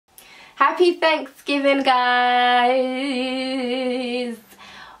Happy Thanksgiving, guys!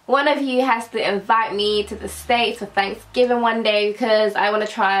 One of you has to invite me to the States for Thanksgiving one day because I want to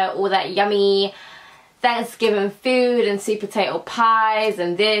try all that yummy Thanksgiving food and sweet potato pies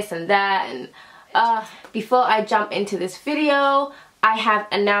and this and that. And before I jump into this video, I have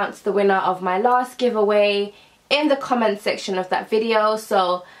announced the winner of my last giveaway in the comment section of that video,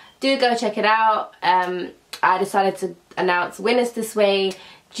 so do go check it out. I decided to announce winners this way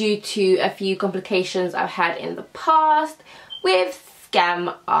due to a few complications I've had in the past with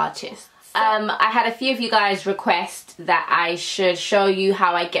scam artists. I had a few of you guys request that I should show you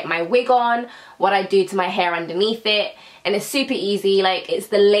how I get my wig on, what I do to my hair underneath it, and it's super easy. Like, it's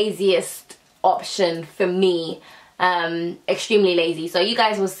the laziest option for me, extremely lazy. So you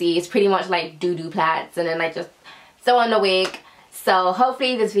guys will see it's pretty much like doo-doo plaits, and then I just throw on the wig. So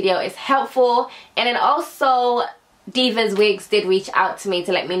hopefully this video is helpful. And then also Divas Wigs did reach out to me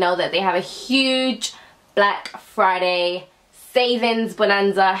to let me know that they have a huge Black Friday savings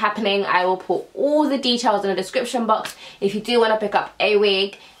bonanza happening. I will put all the details in the description box if you do want to pick up a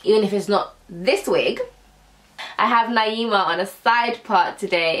wig, even if it's not this wig. I have Naima on a side part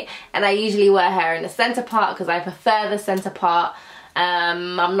today, and I usually wear her in the center part because I prefer the center part.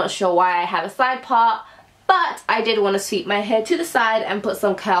 I'm not sure why I have a side part, but I did want to sweep my hair to the side and put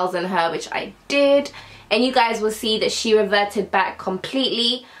some curls in her, which I did. And you guys will see that she reverted back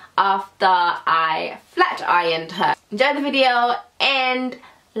completely after I flat ironed her. Enjoy the video and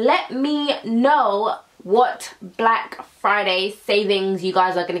let me know what Black Friday savings you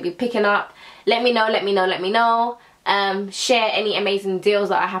guys are going to be picking up. Let me know, let me know, let me know. Share any amazing deals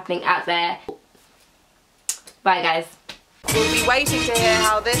that are happening out there. Bye, guys. We'll be waiting to hear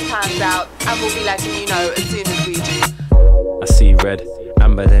how this pans out, and we'll be letting you know as soon as we do. I see red,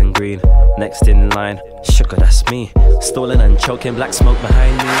 amber then green. Next in line, sugar, that's me. Stolen and choking, black smoke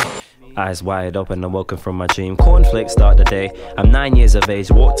behind me. Eyes wide open, I'm woken from my dream. Cornflakes start the day. I'm 9 years of age,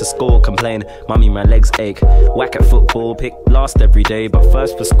 walk to school, complain. Mummy, my legs ache. Whack at football, pick last every day. But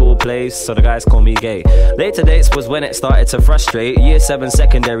first for school plays, so the guys call me gay. Later dates was when it started to frustrate. Year 7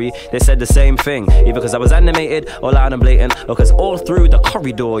 secondary, they said the same thing. Either because I was animated, or loud and blatant, or because all through the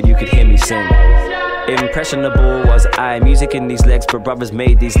corridor you could hear me sing. Impressionable was I, music in these legs, but brothers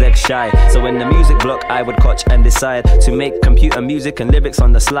made these legs shy. So in the music block I would coach and decide to make computer music and lyrics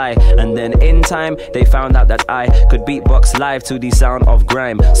on the sly. And then in time they found out that I could beatbox live to the sound of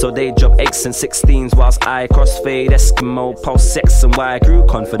grime. So they dropped 8s and 16s whilst I crossfade, Eskimo, pulse, sex, and why I grew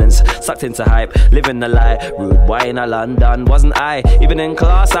confidence, sucked into hype, living the lie. Rude boy in a London, wasn't I? Even in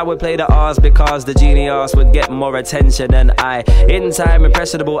class I would play the R's because the genius would get more attention than I. In time,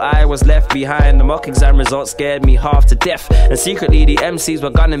 impressionable I was left behind. The mock exam results scared me half to death, and secretly the MCs were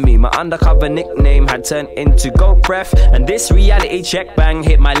gunning me. My undercover nickname had turned into Go Pref, and this reality check bang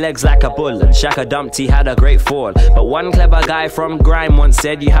hit my legs like a bull, and Shaka Dumpty had a great fall. But one clever guy from grime once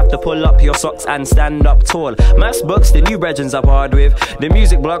said you have to pull up your socks and stand up tall. Maths books, the new brethrens up hard with. The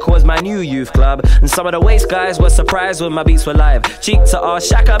music block was my new youth club, and some of the waste guys were surprised when my beats were live. Cheek to our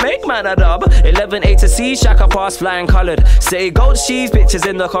Shaka make man a dub. 11A to C, Shaka pass flying coloured. Say gold cheese bitches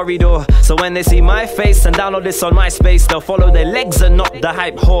in the corridor, so when they see my face and download this on MySpace, they'll follow their legs and not the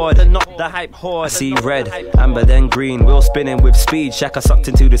hype horde. I see red, amber then green, wheel spinning with speed. Shaka sucked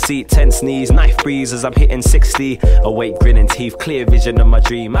into the seat, tense knees, knife breeze as I'm hitting 60. Awake, grinning teeth, clear vision of my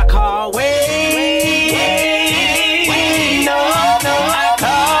dream. I can't wait. No, I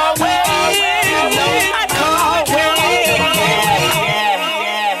can't.